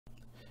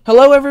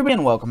Hello everybody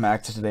and welcome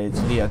back to today's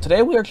video.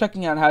 Today we are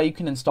checking out how you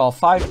can install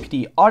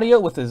FivePD audio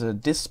with a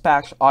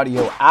dispatch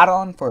audio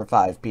add-on for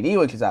FivePD,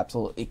 which is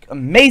absolutely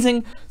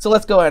amazing. So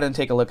let's go ahead and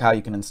take a look how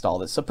you can install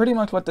this. So pretty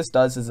much what this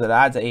does is it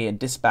adds a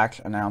dispatch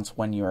announce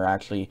when you are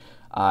actually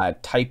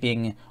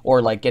typing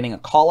or like getting a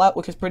call out,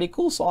 which is pretty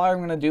cool. So all I'm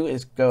going to do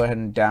is go ahead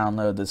and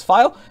download this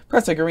file,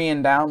 press agree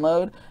and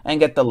download,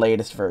 and get the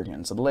latest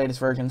version. So the latest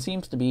version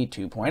seems to be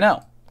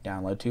 2.0.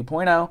 Download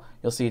 2.0,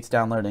 you'll see it's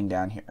downloading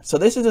down here. So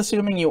this is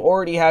assuming you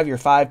already have your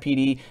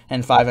FivePD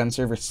and FiveM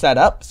server set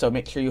up, so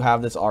make sure you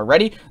have this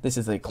already. This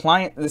is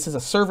a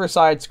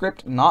server-side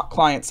script, not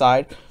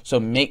client-side, so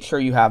make sure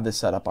you have this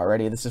set up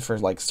already. This is for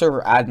like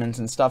server admins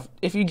and stuff.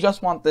 If you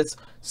just want this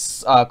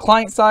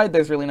client-side,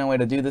 there's really no way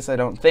to do this, I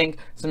don't think,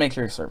 so make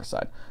sure you're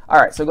server-side.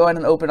 Alright, so go ahead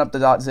and open up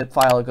the .zip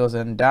file. It goes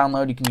in and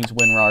download. You can use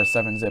WinRAR,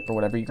 7-zip, or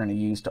whatever you're going to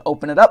use to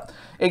open it up.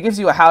 It gives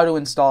you a how to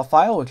install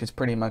file, which is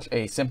pretty much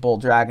a simple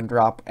drag and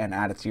drop and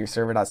add it to your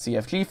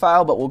server.cfg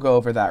file, but we'll go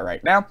over that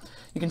right now.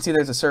 You can see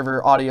there's a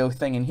server audio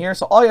thing in here,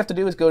 so all you have to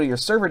do is go to your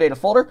server data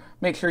folder,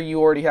 make sure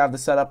you already have the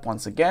setup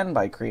once again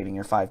by creating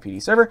your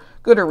FivePD server,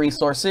 go to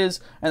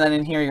resources, and then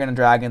in here you're going to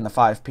drag in the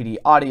FivePD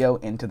audio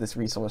into this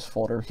resource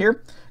folder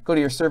here. Go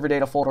to your server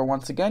data folder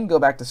once again, go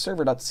back to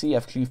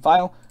server.cfg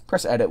file,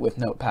 press edit with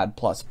Notepad++,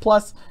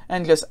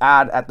 and just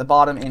add at the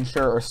bottom in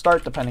Shure or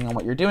start, depending on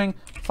what you're doing,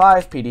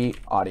 FivePD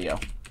audio.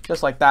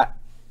 Just like that.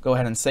 Go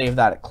ahead and save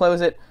that,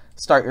 close it,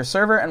 start your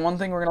server, and one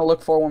thing we're going to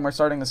look for when we're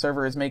starting the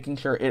server is making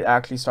sure it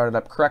actually started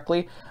up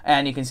correctly,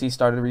 and you can see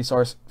started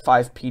resource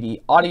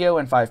FivePD audio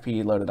and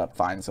FivePD loaded up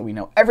fine, so we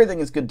know everything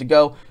is good to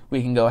go.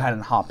 We can go ahead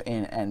and hop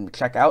in and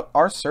check out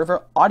our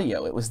server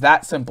audio. It was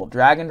that simple.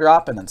 Drag and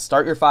drop and then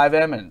start your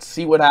FiveM and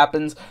see what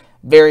happens.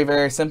 Very,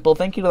 very simple.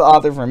 Thank you to the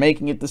author for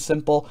making it this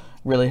simple.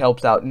 Really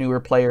helps out newer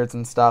players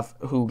and stuff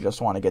who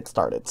just want to get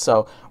started.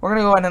 So we're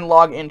going to go ahead and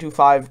log into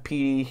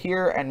FivePD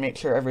here and make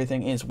sure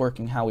everything is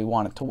working how we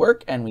want it to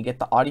work, and we get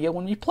the audio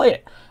when we play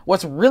it.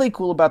 What's really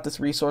cool about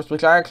this resource,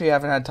 which I actually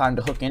haven't had time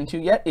to hook into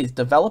yet, is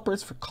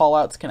developers for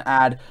callouts can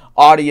add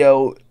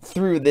audio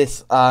through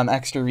this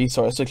extra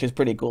resource, which is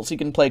pretty cool. So you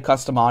can play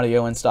custom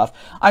audio and stuff.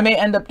 I may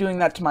end up doing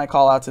that to my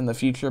callouts in the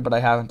future, but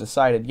I haven't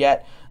decided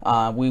yet.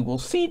 We will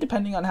see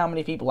depending on how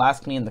many people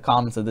ask me in the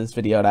comments of this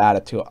video to add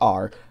it to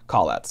our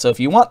callouts. So if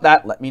you want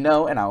that, let me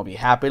know and I'll be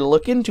happy to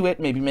look into it,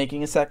 maybe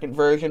making a second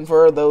version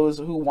for those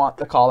who want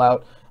the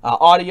callout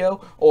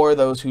audio or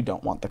those who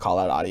don't want the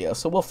callout audio.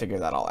 So we'll figure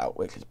that all out,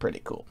 which is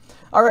pretty cool.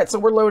 Alright, so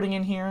we're loading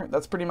in here.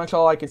 That's pretty much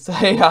all I could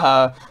say.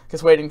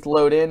 Just waiting to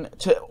load in.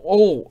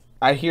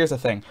 Here's the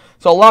thing.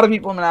 So a lot of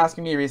people have been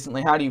asking me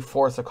recently, how do you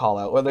force a call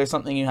out? Well, there's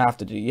something you have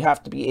to do. You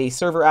have to be a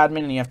server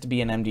admin and you have to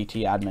be an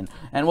MDT admin.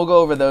 And we'll go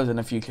over those in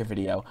a future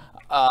video.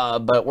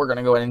 But we're going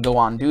to go ahead and go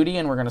on duty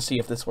and we're going to see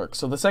if this works.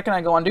 So the second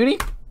I go on duty,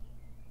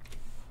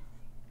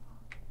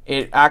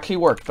 it actually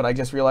worked, but I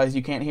just realized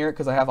you can't hear it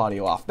because I have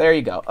audio off. There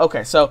you go.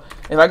 Okay, so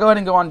if I go ahead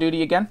and go on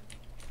duty again,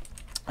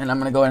 and I'm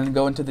going to go ahead and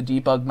go into the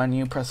debug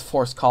menu, press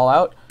force call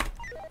out.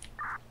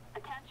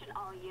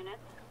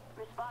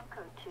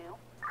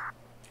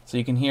 So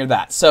you can hear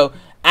that. So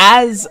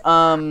as,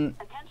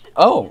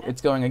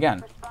 it's going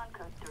again.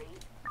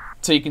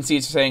 So you can see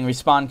it's saying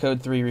respond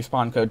code 3,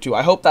 respond code 2.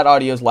 I hope that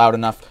audio is loud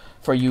enough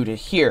for you to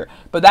hear.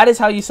 But that is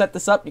how you set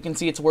this up. You can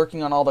see it's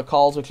working on all the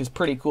calls, which is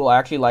pretty cool. I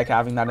actually like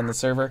having that in the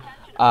server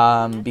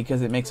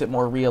because it makes it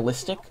more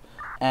realistic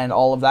and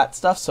all of that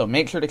stuff. So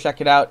make sure to check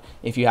it out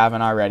if you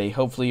haven't already.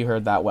 Hopefully you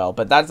heard that well.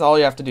 But that's all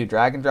you have to do.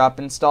 Drag and drop,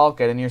 install,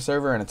 get in your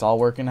server, and it's all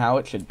working how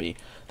it should be.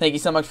 Thank you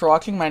so much for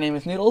watching. My name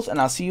is Noodles, and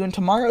I'll see you in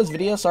tomorrow's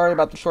video. Sorry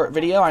about the short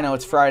video. I know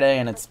it's Friday,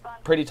 and it's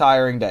a pretty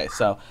tiring day.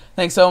 So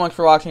thanks so much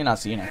for watching, and I'll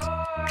see you next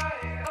time.